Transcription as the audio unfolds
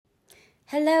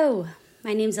Hello,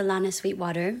 my name's Alana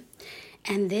Sweetwater,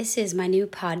 and this is my new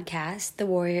podcast, The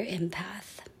Warrior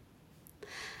Empath.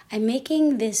 I'm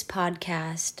making this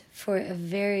podcast for a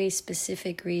very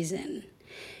specific reason.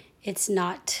 It's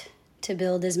not to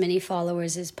build as many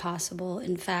followers as possible.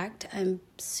 In fact, I'm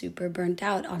super burnt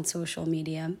out on social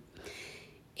media.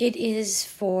 It is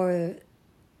for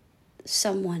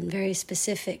someone very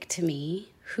specific to me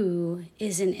who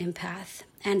is an empath,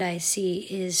 and I see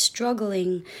is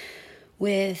struggling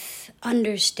with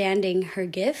understanding her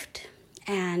gift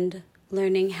and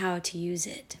learning how to use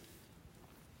it.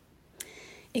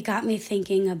 It got me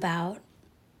thinking about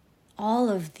all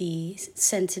of the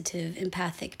sensitive,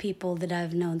 empathic people that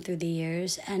I've known through the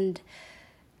years and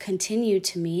continue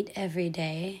to meet every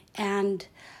day. And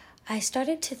I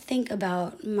started to think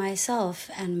about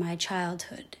myself and my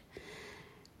childhood.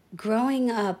 Growing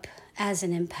up as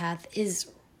an empath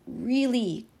is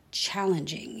really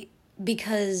challenging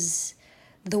because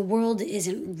the world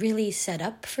isn't really set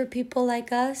up for people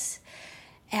like us.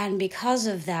 And because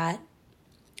of that,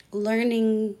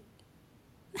 learning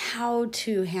how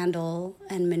to handle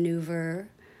and maneuver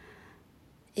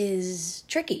is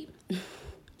tricky.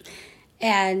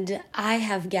 And I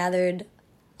have gathered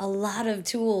a lot of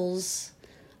tools,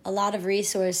 a lot of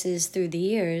resources through the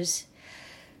years.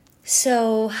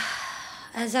 So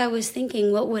as I was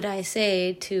thinking, what would I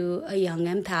say to a young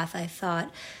empath, I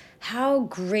thought, how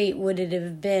great would it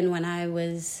have been when I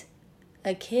was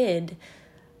a kid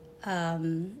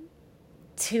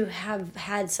to have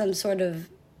had some sort of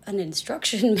an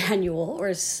instruction manual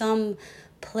or some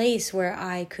place where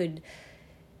I could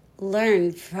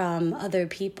learn from other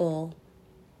people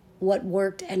what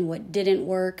worked and what didn't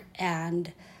work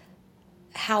and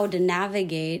how to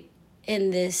navigate in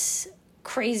this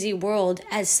crazy world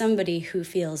as somebody who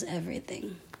feels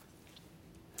everything.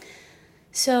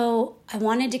 So I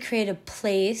wanted to create a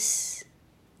place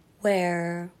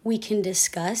where we can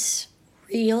discuss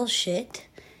real shit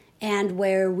and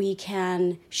where we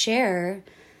can share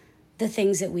the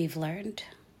things that we've learned.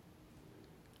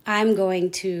 I'm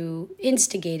going to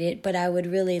instigate it, but I would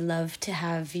really love to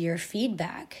have your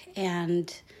feedback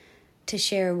and to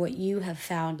share what you have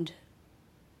found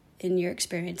in your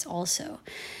experience also.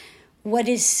 What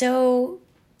is so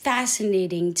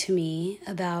fascinating to me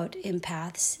about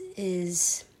empaths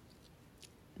is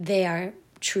they are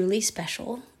truly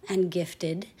special and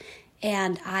gifted,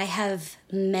 and I have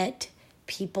met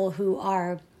people who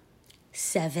are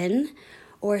 7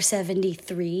 or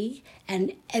 73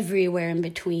 and everywhere in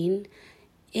between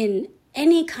in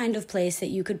any kind of place that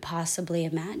you could possibly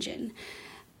imagine.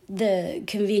 The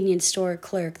convenience store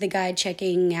clerk, the guy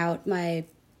checking out my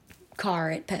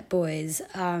car at Pet Boys.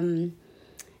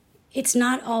 It's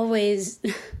not always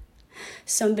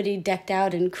somebody decked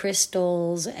out in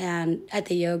crystals and at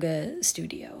the yoga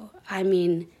studio. I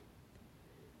mean,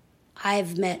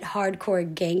 I've met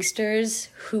hardcore gangsters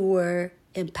who were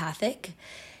empathic,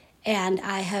 and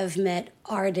I have met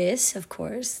artists, of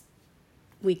course.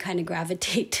 We kind of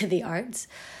gravitate to the arts.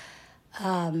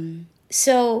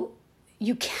 So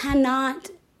you cannot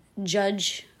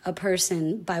judge a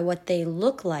person by what they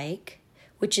look like,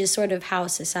 which is sort of how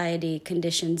society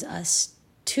conditions us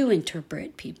to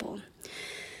interpret people.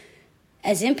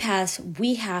 As empaths,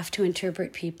 we have to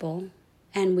interpret people,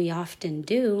 and we often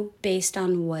do, based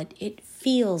on what it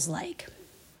feels like,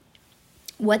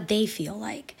 what they feel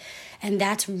like. And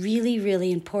that's really,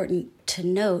 really important to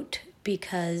note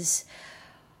because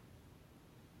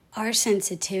our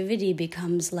sensitivity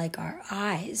becomes like our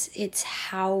eyes. It's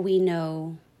how we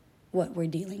know what we're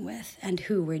dealing with and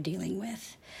who we're dealing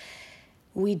with.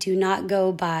 We do not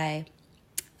go by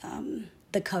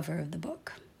the cover of the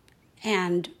book.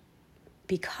 And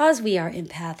because we are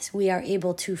empaths, we are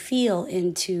able to feel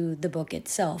into the book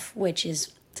itself, which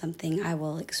is something I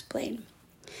will explain.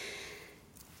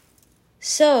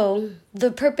 So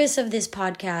the purpose of this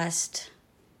podcast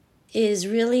is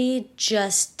really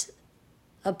just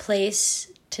a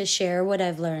place to share what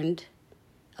I've learned,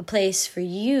 a place for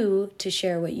you to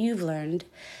share what you've learned,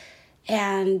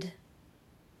 and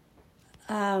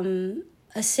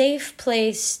a safe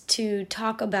place to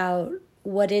talk about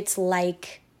what it's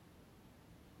like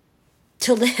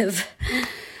to live.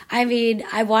 I mean,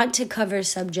 I want to cover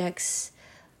subjects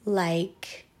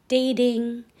like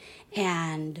dating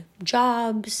and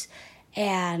jobs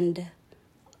and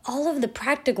all of the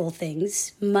practical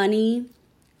things, money,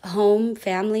 home,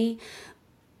 family.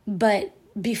 But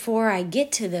before I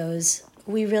get to those,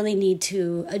 we really need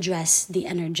to address the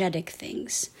energetic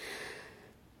things.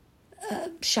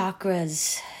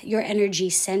 Chakras, your energy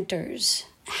centers,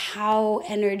 how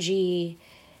energy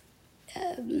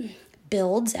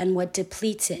builds and what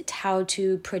depletes it, how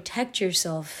to protect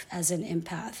yourself as an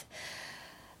empath,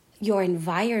 your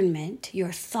environment,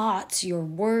 your thoughts, your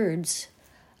words,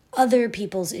 other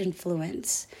people's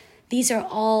influence. These are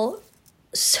all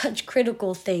such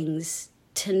critical things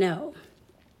to know.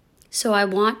 So I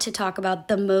want to talk about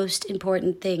the most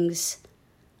important things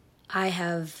I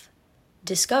have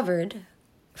discovered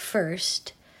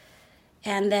first,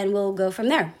 and then we'll go from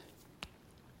there.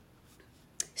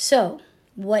 So,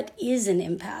 what is an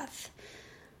empath?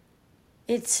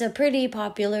 It's a pretty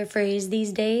popular phrase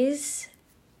these days.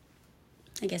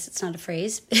 I guess it's not a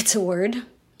phrase, it's a word.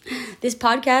 This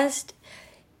podcast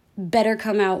better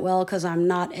come out well because I'm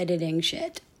not editing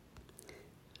shit.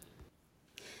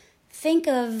 Think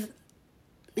of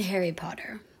Harry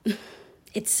Potter.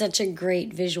 It's such a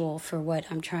great visual for what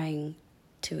I'm trying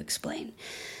to explain.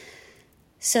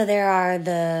 So there are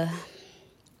the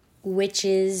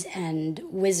witches and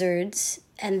wizards,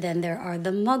 and then there are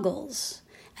the muggles.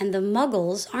 And the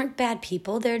muggles aren't bad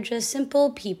people. They're just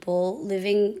simple people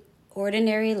living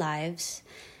ordinary lives.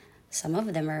 Some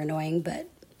of them are annoying, but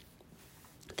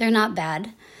they're not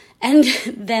bad. And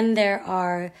then there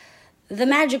are the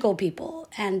magical people,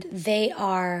 and they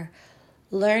are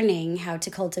learning how to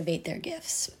cultivate their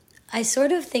gifts. I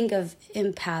sort of think of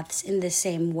empaths in the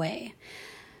same way.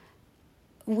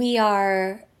 We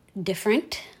are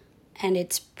different, and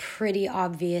it's pretty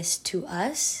obvious to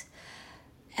us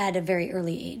at a very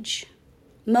early age.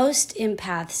 Most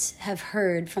empaths have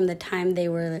heard from the time they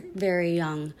were very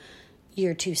young,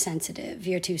 you're too sensitive,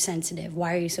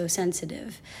 why are you so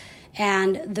sensitive?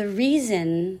 And the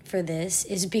reason for this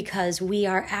is because we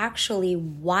are actually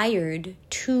wired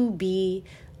to be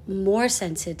more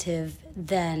sensitive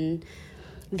than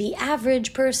the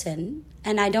average person.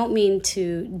 And I don't mean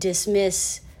to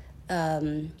dismiss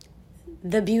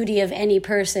the beauty of any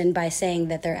person by saying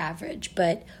that they're average,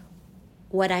 but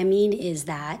what I mean is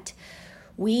that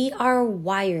we are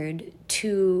wired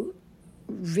to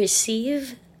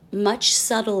receive much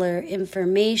subtler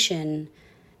information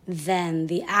than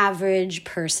the average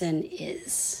person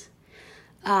is.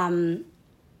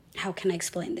 How can I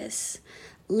explain this?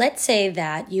 Let's say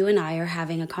that you and I are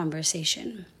having a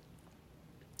conversation.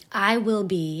 I will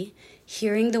be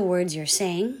hearing the words you're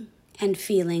saying and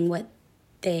feeling what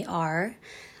they are.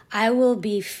 I will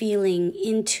be feeling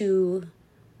into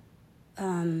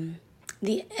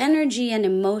the energy and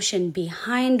emotion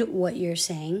behind what you're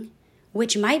saying,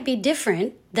 which might be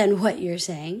different than what you're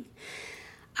saying.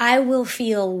 I will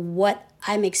feel what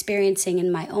I'm experiencing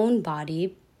in my own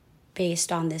body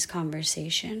based on this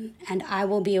conversation, and I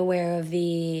will be aware of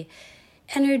the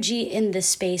energy in the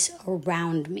space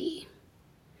around me.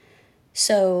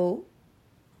 So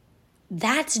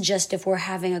that's just if we're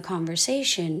having a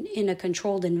conversation in a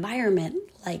controlled environment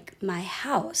like my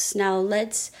house. Now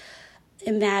let's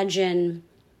imagine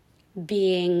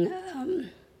being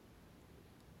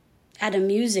at a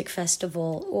music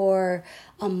festival or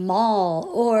a mall,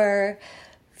 or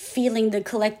feeling the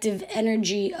collective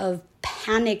energy of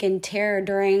panic and terror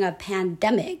during a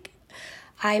pandemic.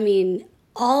 I mean,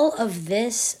 all of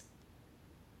this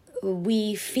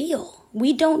we feel.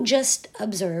 We don't just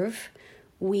observe,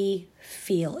 we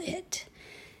feel it.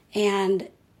 And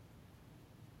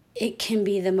it can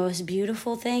be the most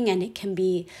beautiful thing, and it can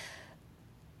be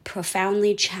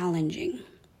profoundly challenging.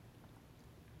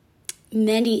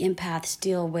 Many empaths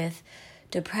deal with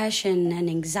depression and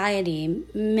anxiety.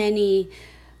 Many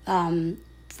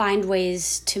find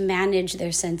ways to manage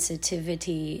their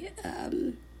sensitivity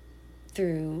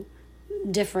through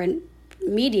different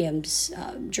mediums,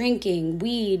 drinking,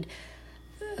 weed,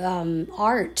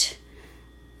 art,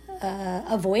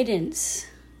 avoidance.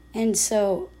 And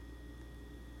so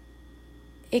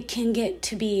it can get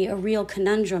to be a real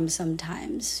conundrum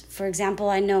sometimes. For example,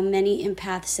 I know many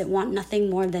empaths that want nothing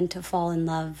more than to fall in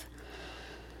love.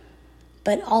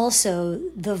 But also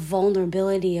the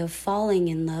vulnerability of falling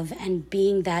in love and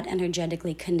being that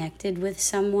energetically connected with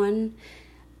someone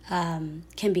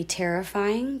can be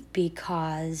terrifying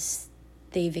because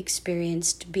they've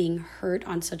experienced being hurt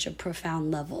on such a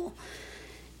profound level.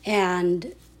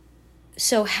 And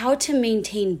so how to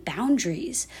maintain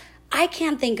boundaries? I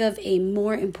can't think of a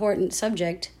more important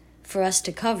subject for us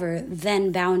to cover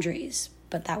than boundaries,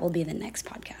 but that will be the next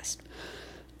podcast.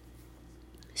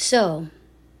 So,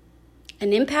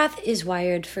 an empath is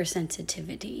wired for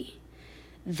sensitivity.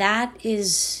 That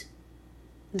is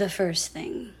the first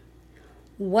thing.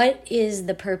 What is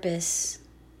the purpose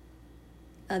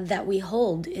that we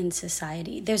hold in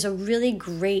society? There's a really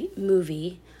great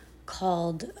movie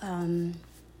called, I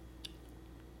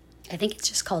think it's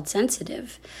just called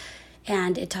Sensitive.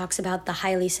 and it talks about the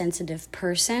highly sensitive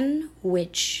person,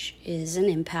 which is an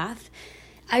empath.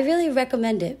 I really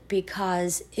recommend it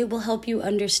because it will help you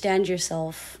understand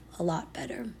yourself a lot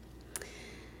better.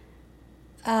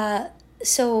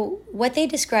 So what they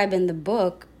describe in the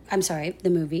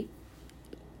movie,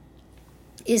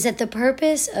 is that the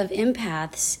purpose of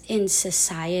empaths in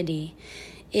society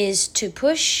is to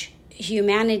push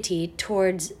humanity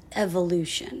towards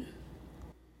evolution.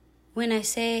 When I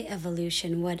say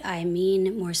evolution, what I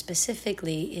mean more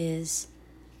specifically is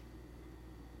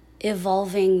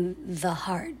evolving the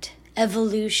heart.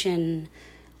 Evolution,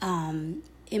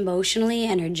 emotionally,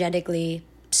 energetically,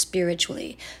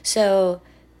 spiritually. So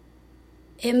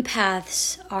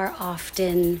empaths are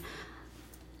often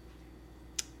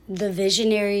the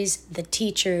visionaries, the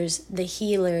teachers, the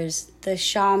healers, the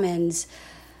shamans.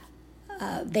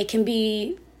 They can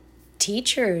be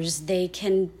teachers. They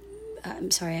can,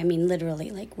 literally,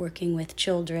 like working with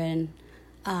children,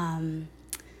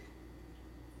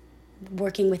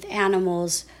 working with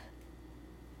animals.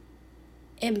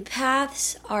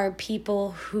 Empaths are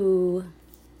people who,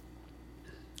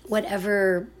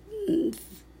 whatever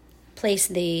place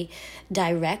they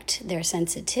direct their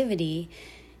sensitivity,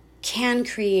 can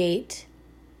create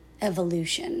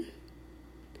evolution.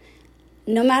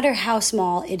 No matter how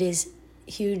small, it is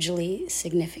hugely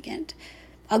significant.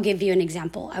 I'll give you an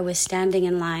example. I was standing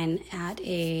in line at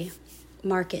a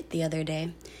market the other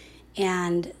day,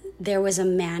 and there was a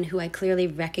man who I clearly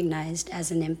recognized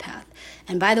as an empath.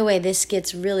 And by the way, this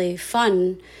gets really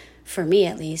fun, for me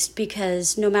at least,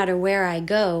 because no matter where I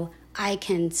go, I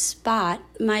can spot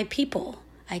my people.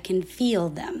 I can feel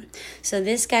them. So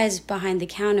this guy's behind the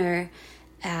counter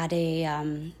at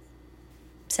a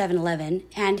 7-Eleven,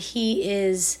 and he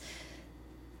is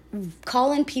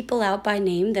calling people out by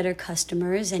name that are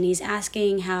customers, and he's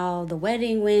asking how the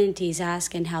wedding went. He's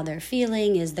asking how they're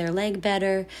feeling. Is their leg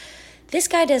better? This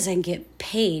guy doesn't get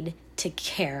paid to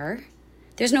care.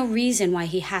 There's no reason why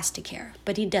he has to care,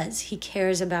 but he does. He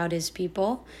cares about his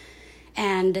people,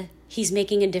 and he's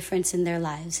making a difference in their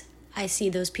lives. I see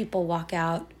those people walk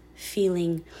out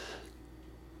feeling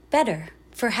better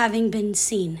for having been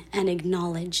seen and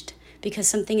acknowledged, because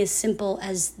something as simple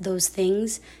as those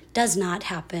things does not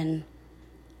happen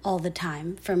all the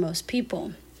time for most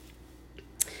people.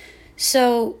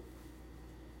 So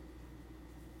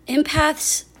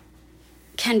empaths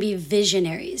can be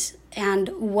visionaries, and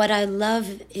what I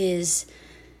love is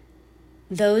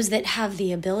those that have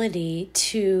the ability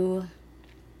to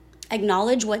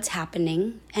acknowledge what's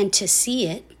happening and to see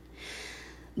it,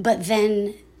 but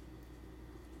then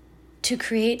to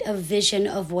create a vision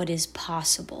of what is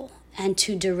possible and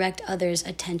to direct others'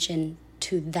 attention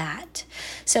to that.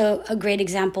 So a great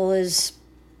example is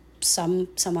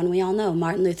someone we all know,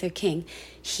 Martin Luther King.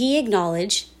 He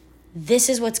acknowledged, this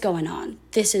is what's going on,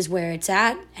 this is where it's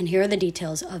at, and here are the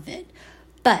details of it.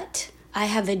 But I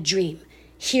have a dream.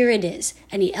 Here it is.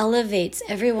 And he elevates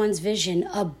everyone's vision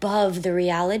above the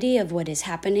reality of what is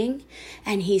happening.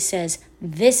 And he says,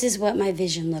 this is what my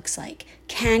vision looks like.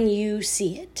 Can you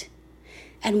see it?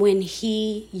 And when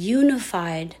he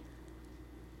unified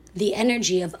the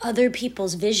energy of other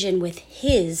people's vision with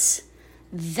his,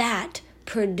 that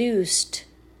produced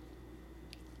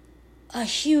a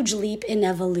huge leap in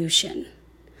evolution.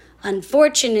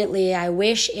 Unfortunately, I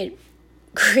wish it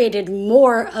created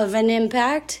more of an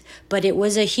impact, but it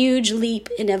was a huge leap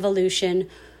in evolution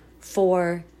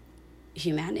for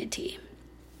humanity.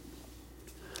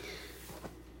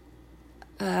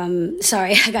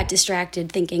 Sorry, I got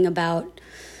distracted thinking about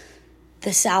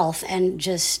the South and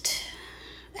just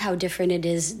how different it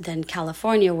is than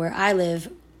California, where I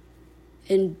live,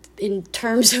 in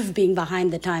terms of being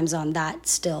behind the times on that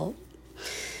still.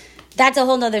 That's a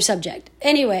whole nother subject.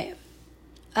 Anyway,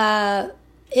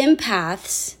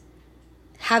 empaths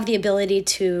have the ability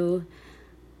to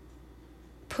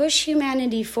push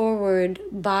humanity forward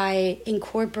by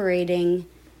incorporating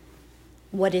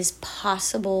what is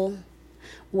possible,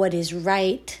 what is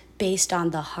right, based on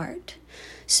the heart.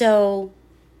 So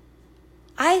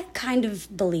I kind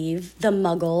of believe the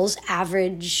Muggles,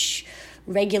 average,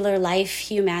 regular life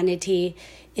humanity,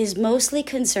 is mostly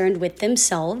concerned with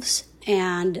themselves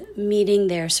and meeting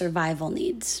their survival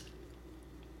needs.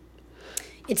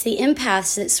 It's the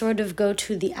empaths that sort of go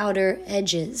to the outer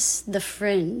edges, the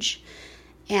fringe,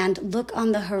 and look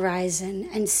on the horizon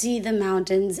and see the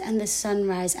mountains and the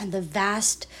sunrise and the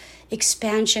vast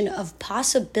expansion of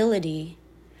possibility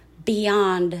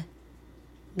beyond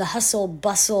the hustle,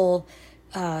 bustle,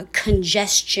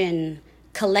 congestion,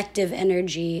 collective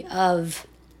energy of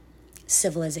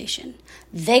civilization.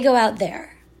 They go out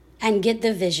there and get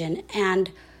the vision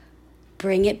and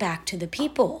bring it back to the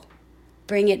people.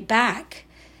 bring it back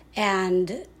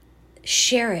and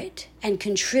share it and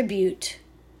contribute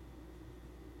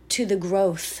to the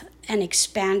growth and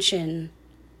expansion,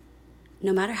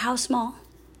 no matter how small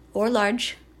or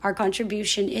large our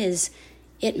contribution is,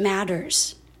 it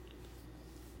matters.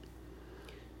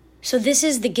 So this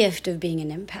is the gift of being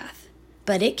an empath,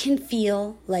 but it can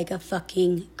feel like a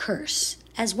fucking curse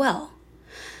as well.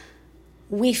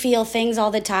 We feel things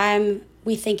all the time.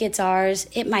 We think it's ours.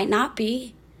 It might not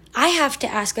be. I have to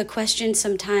ask a question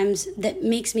sometimes that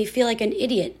makes me feel like an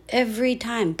idiot every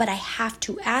time, but I have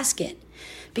to ask it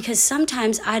because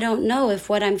sometimes I don't know if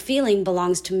what I'm feeling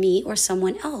belongs to me or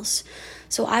someone else.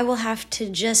 So I will have to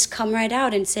just come right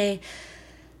out and say,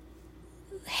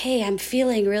 hey, I'm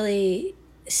feeling really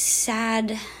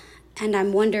sad and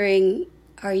I'm wondering,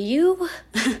 are you?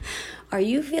 Are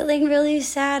you feeling really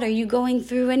sad? Are you going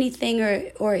through anything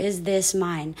or is this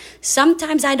mine?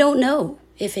 Sometimes I don't know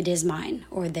if it is mine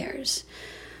or theirs.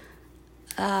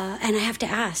 And I have to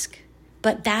ask.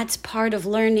 But that's part of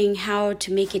learning how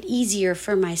to make it easier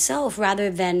for myself rather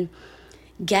than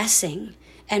guessing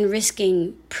and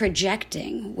risking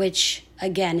projecting, which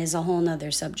again is a whole nother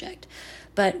subject.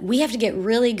 But we have to get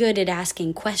really good at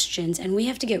asking questions and we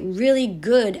have to get really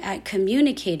good at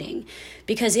communicating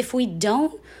because if we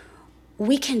don't,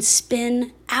 we can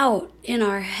spin out in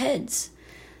our heads.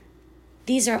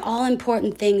 These are all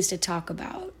important things to talk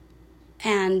about.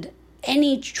 And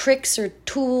any tricks or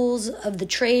tools of the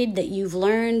trade that you've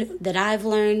learned, that I've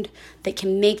learned, that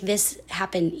can make this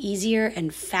happen easier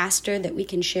and faster that we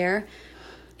can share,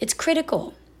 it's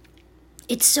critical.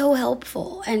 It's so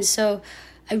helpful. And so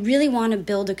I really want to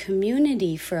build a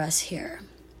community for us here.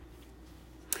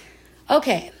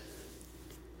 Okay,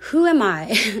 who am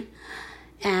I?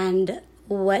 And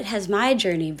what has my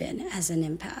journey been as an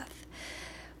empath?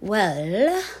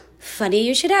 Well, funny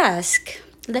you should ask.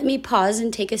 Let me pause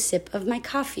and take a sip of my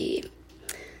coffee.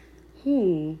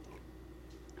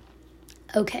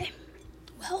 Okay,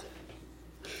 well,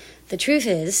 the truth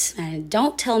is, and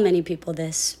don't tell many people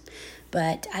this,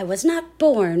 but I was not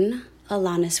born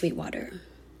Alana Sweetwater.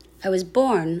 I was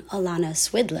born Alana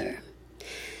Swidler,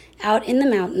 out in the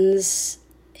mountains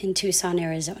in Tucson,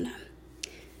 Arizona.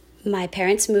 My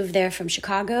parents moved there from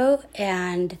Chicago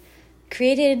and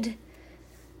created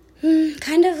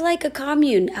kind of like a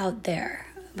commune out there.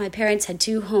 My parents had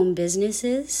 2 home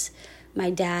businesses.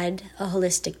 My dad, a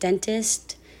holistic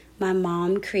dentist. My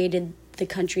mom created the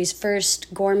country's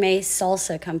first gourmet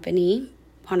salsa company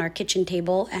on our kitchen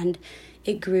table, and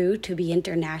it grew to be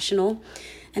international.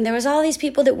 And there was all these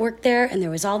people that worked there, and there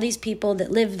was all these people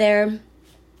that lived there.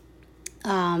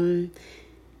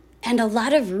 And a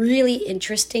lot of really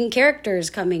interesting characters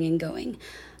coming and going.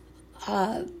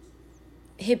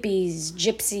 Hippies,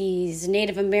 gypsies,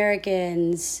 Native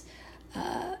Americans,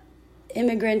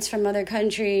 immigrants from other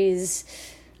countries,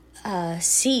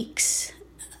 Sikhs,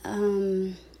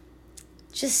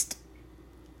 just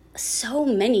so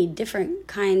many different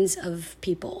kinds of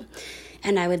people.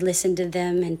 And I would listen to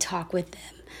them and talk with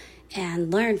them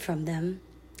and learn from them.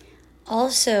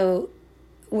 Also,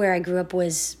 where I grew up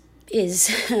is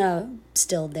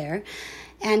still there,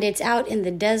 and it's out in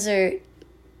the desert,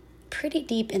 pretty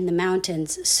deep in the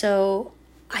mountains. So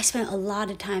I spent a lot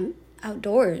of time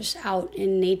outdoors, out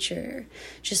in nature,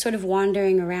 just sort of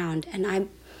wandering around. And I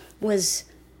was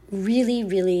really,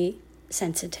 really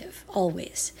sensitive,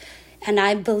 always. And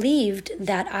I believed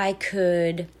that I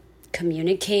could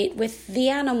communicate with the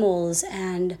animals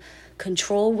and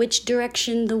control which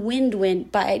direction the wind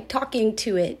went by talking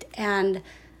to it. And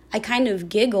I kind of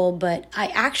giggle, but I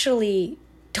actually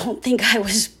don't think I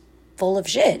was full of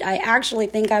shit. I actually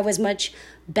think I was much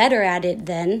better at it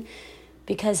then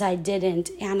because I didn't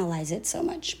analyze it so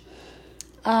much.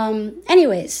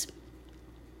 Anyways,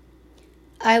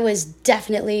 I was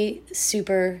definitely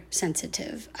super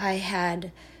sensitive. I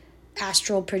had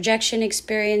astral projection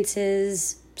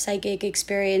experiences, psychic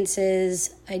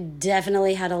experiences. I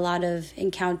definitely had a lot of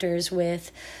encounters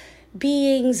with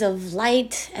beings of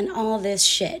light and all this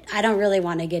shit. I don't really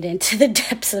want to get into the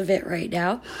depths of it right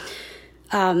now.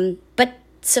 But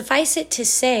suffice it to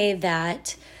say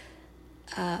that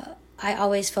I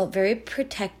always felt very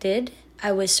protected.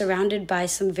 I was surrounded by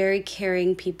some very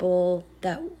caring people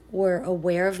that were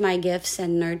aware of my gifts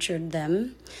and nurtured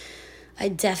them. I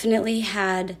definitely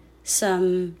had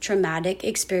some traumatic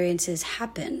experiences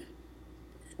happen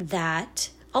that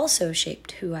also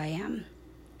shaped who I am.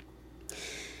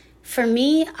 For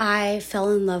me, I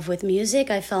fell in love with music.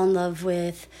 I fell in love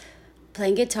with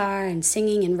playing guitar and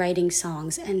singing and writing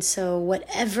songs. And so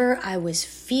whatever I was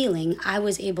feeling, I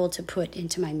was able to put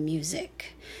into my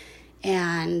music.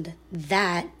 And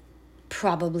that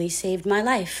probably saved my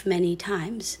life many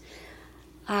times.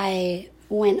 I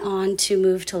went on to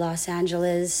move to Los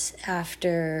Angeles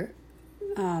after,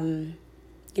 I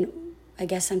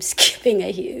guess I'm skipping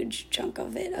a huge chunk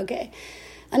of it. Okay,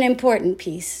 an important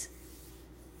piece.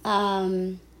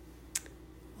 Well,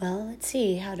 let's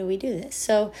see, how do we do this?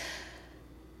 So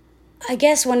I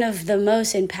guess one of the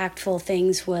most impactful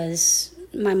things was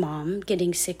my mom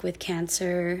getting sick with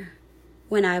cancer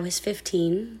when I was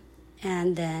 15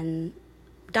 and then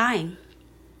dying.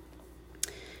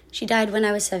 She died when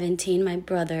I was 17. My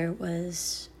brother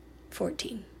was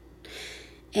 14.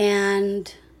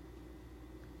 And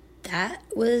that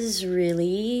was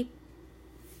really,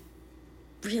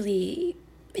 really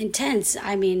intense.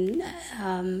 I mean,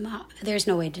 there's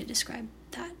no way to describe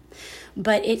that.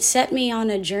 But it set me on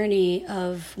a journey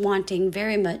of wanting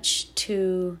very much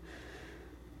to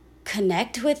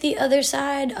connect with the other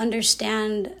side,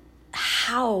 understand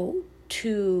how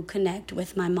to connect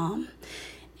with my mom,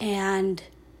 and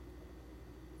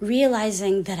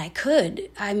realizing that I could.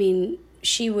 I mean,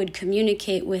 she would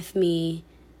communicate with me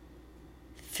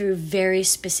through very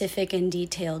specific and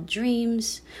detailed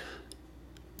dreams.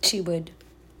 She would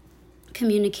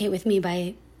communicate with me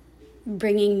by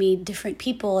bringing me different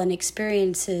people and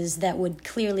experiences that would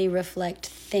clearly reflect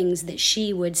things that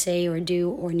she would say or do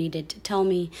or needed to tell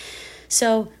me.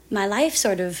 So my life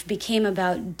sort of became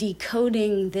about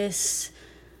decoding this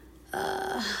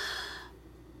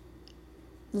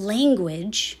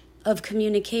language of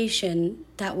communication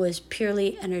that was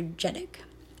purely energetic.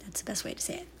 That's the best way to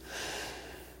say it.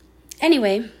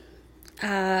 Anyway,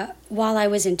 while I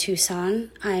was in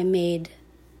Tucson, I made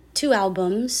 2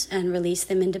 albums and released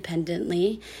them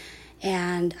independently.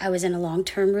 And I was in a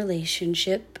long-term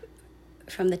relationship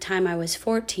from the time I was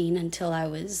 14 until I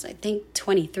was, I think,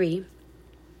 23.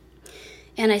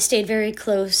 And I stayed very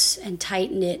close and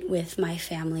tight-knit with my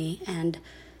family and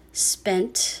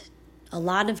spent a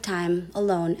lot of time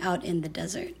alone out in the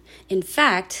desert. In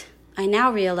fact, I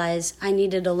now realize I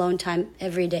needed alone time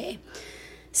every day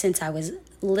since I was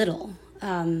little.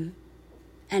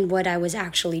 And what I was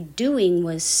actually doing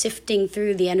was sifting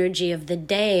through the energy of the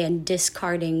day and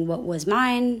discarding what was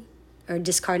mine, or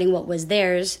discarding what was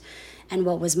theirs and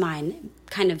what was mine,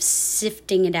 kind of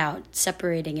sifting it out,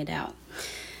 separating it out.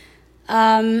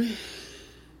 I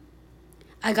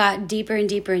got deeper and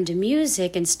deeper into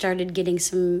music and started getting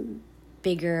some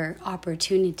bigger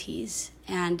opportunities.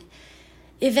 And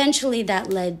eventually that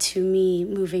led to me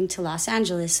moving to Los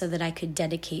Angeles so that I could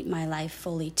dedicate my life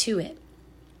fully to it.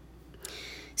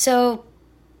 So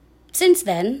since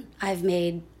then, I've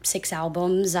made 6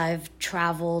 albums. I've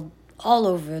traveled all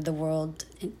over the world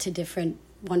to different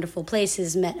wonderful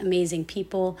places, met amazing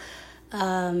people.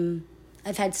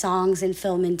 I've had songs in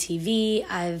film and TV.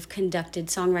 I've conducted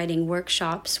songwriting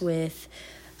workshops with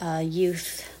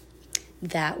youth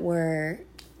that were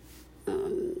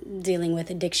dealing with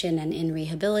addiction and in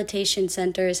rehabilitation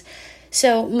centers.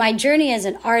 So my journey as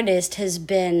an artist has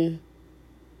been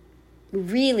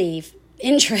really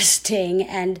interesting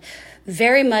and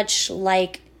very much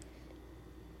like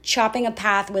chopping a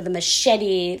path with a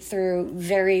machete through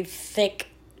very thick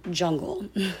jungle.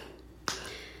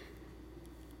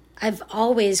 I've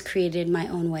always created my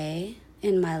own way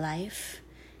in my life,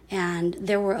 and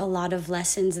there were a lot of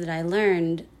lessons that I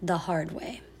learned the hard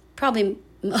way. Probably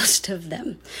most of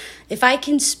them. If I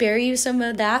can spare you some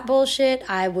of that bullshit,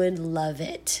 I would love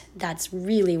it. That's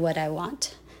really what I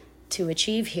want to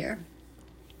achieve here.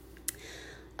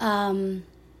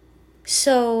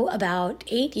 So about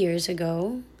 8 years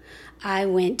ago, I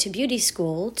went to beauty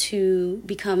school to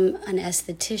become an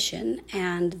esthetician,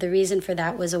 and the reason for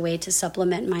that was a way to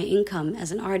supplement my income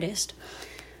as an artist.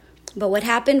 But what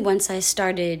happened once I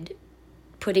started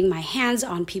putting my hands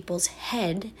on people's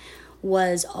head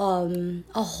was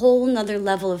a whole nother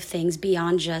level of things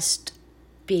beyond just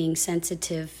being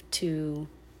sensitive to,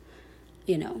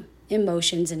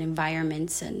 emotions and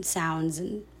environments and sounds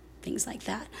and things like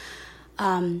that.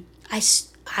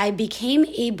 I became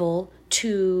able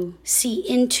to see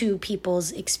into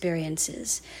people's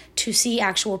experiences, to see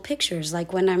actual pictures,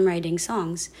 like when I'm writing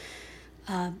songs,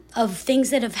 of things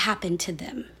that have happened to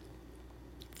them,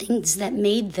 things that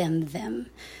made them them.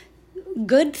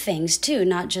 Good things too,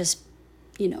 not just,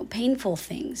 painful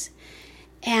things.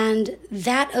 And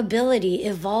that ability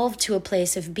evolved to a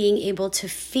place of being able to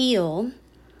feel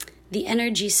the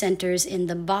energy centers in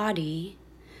the body,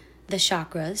 the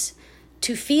chakras,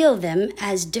 to feel them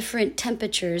as different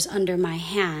temperatures under my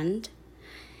hand,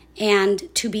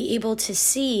 and to be able to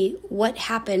see what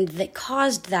happened that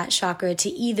caused that chakra to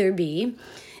either be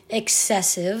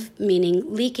excessive, meaning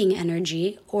leaking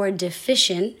energy, or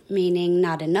deficient, meaning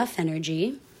not enough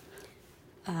energy,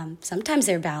 Sometimes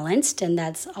they're balanced, and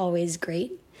that's always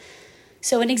great.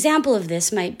 So an example of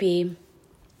this might be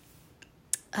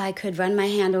I could run my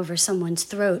hand over someone's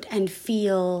throat and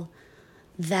feel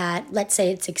that, let's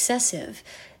say it's excessive,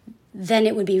 then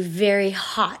it would be very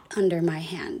hot under my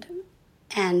hand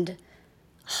and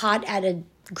hot at a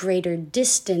greater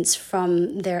distance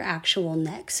from their actual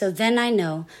neck. So then I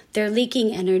know they're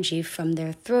leaking energy from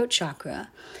their throat chakra.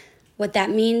 What that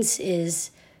means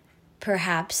is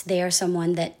perhaps they are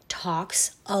someone that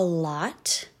talks a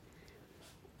lot,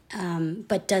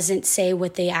 but doesn't say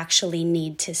what they actually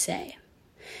need to say.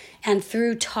 And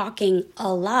through talking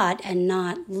a lot and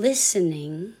not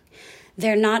listening,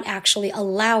 they're not actually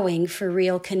allowing for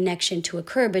real connection to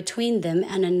occur between them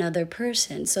and another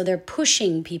person. So they're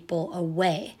pushing people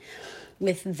away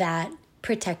with that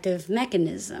protective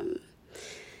mechanism.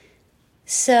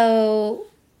 So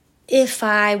if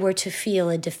I were to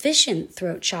feel a deficient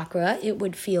throat chakra, it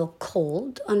would feel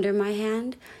cold under my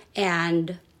hand,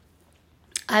 and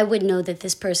I would know that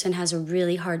this person has a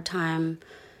really hard time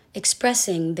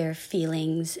expressing their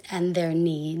feelings and their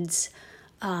needs,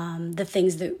 the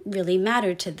things that really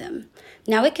matter to them.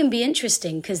 Now, it can be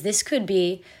interesting because this could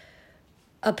be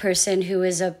a person who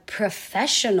is a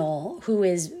professional, who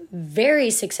is very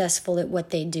successful at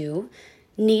what they do,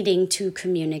 needing to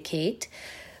communicate,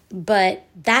 but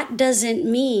that doesn't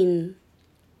mean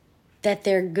that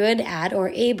they're good at or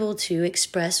able to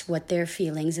express what their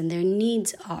feelings and their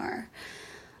needs are,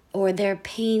 or their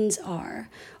pains are,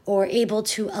 or able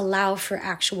to allow for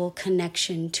actual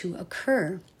connection to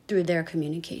occur through their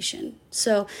communication.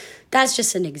 So that's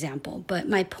just an example. But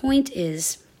my point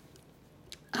is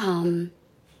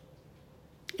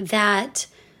that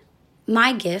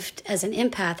my gift as an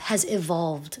empath has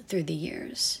evolved through the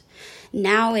years.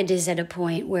 Now it is at a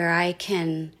point where I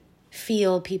can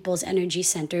feel people's energy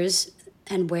centers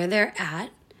and where they're at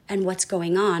and what's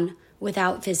going on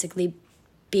without physically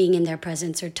being in their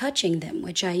presence or touching them,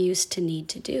 which I used to need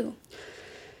to do.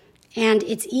 And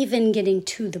it's even getting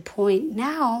to the point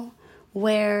now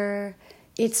where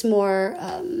it's more,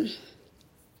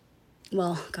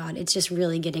 it's just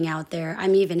really getting out there.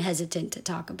 I'm even hesitant to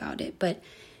talk about it, but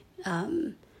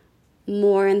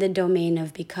more in the domain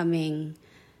of becoming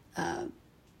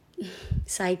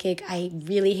psychic. I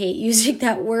really hate using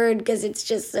that word because it's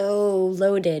just so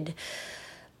loaded.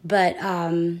 But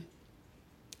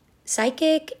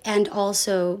psychic, and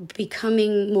also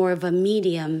becoming more of a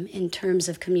medium in terms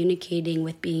of communicating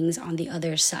with beings on the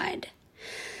other side.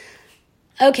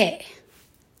 Okay,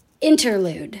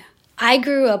 interlude. I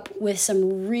grew up with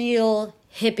some real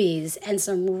hippies and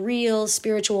some real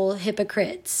spiritual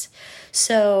hypocrites.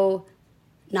 So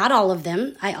not all of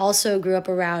them. I also grew up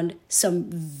around some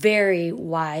very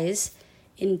wise,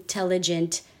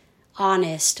 intelligent,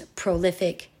 honest,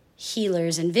 prolific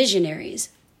healers and visionaries.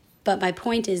 But my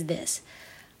point is this: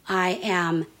 I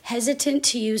am hesitant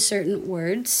to use certain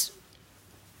words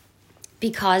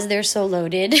because they're so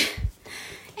loaded,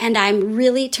 and I'm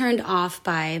really turned off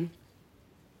by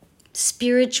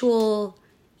spiritual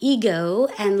ego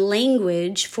and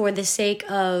language for the sake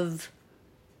of,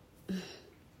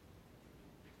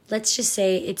 let's just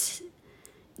say it's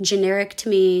generic to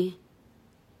me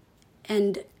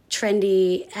and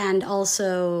trendy and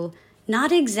also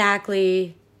not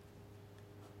exactly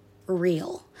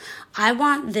real. I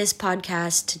want this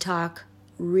podcast to talk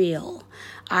real.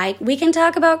 We can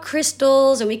talk about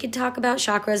crystals and we can talk about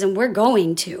chakras, and we're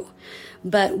going to,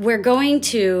 but we're going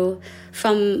to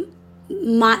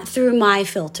through my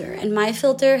filter, and my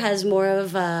filter has more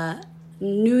of a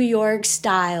New York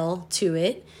style to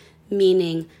it,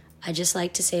 meaning I just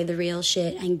like to say the real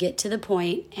shit and get to the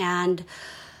point and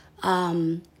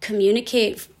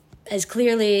communicate as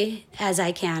clearly as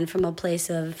I can from a place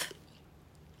of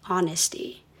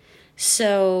honesty.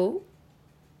 So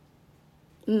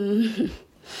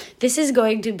this is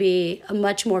going to be a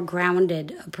much more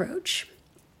grounded approach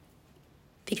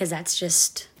because that's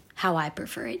just how I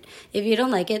prefer it. If you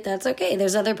don't like it, that's okay.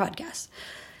 There's other podcasts.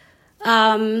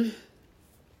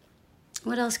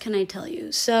 What else can I tell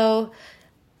you? So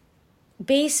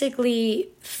basically,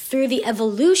 through the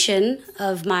evolution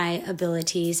of my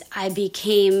abilities, I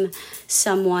became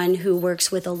someone who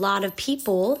works with a lot of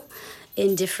people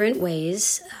in different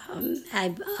ways.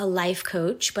 I'm a life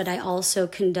coach, but I also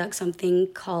conduct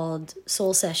something called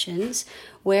soul sessions,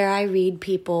 where I read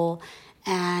people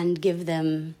and give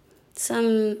them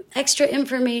some extra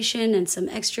information and some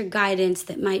extra guidance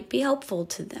that might be helpful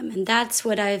to them. And that's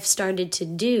what I've started to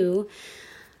do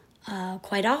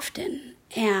quite often.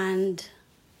 And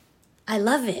I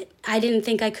love it. I didn't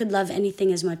think I could love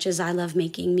anything as much as I love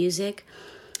making music.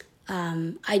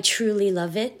 I truly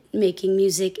love it. Making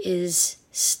music is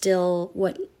still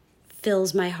what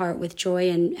fills my heart with joy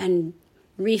and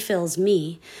refills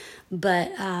me.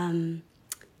 But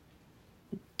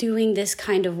doing this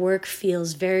kind of work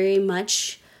feels very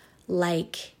much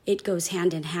like it goes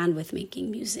hand in hand with making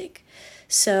music.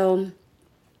 So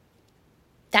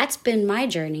that's been my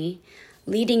journey,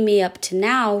 leading me up to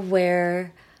now,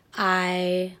 where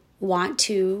I want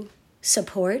to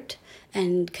support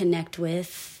and connect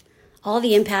with all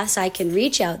the empaths I can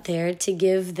reach out there to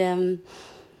give them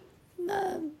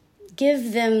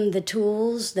the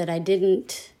tools that I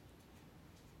didn't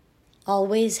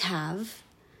always have,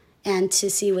 and to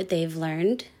see what they've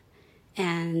learned.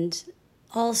 And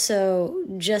also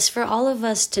just for all of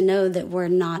us to know that we're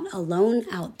not alone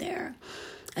out there.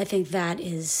 I think that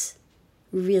is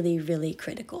really, really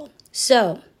critical.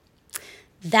 So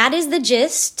that is the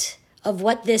gist of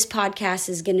what this podcast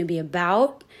is going to be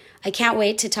about. I can't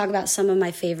wait to talk about some of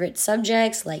my favorite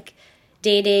subjects like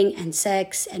dating and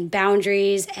sex and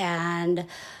boundaries and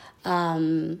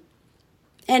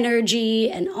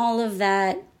energy and all of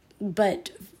that.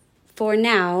 But for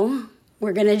now,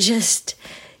 we're going to just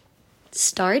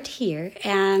start here.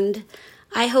 And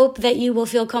I hope that you will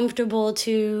feel comfortable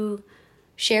to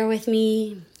share with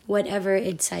me whatever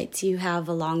insights you have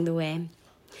along the way.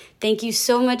 Thank you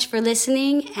so much for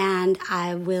listening, and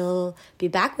I will be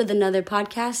back with another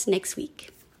podcast next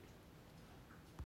week.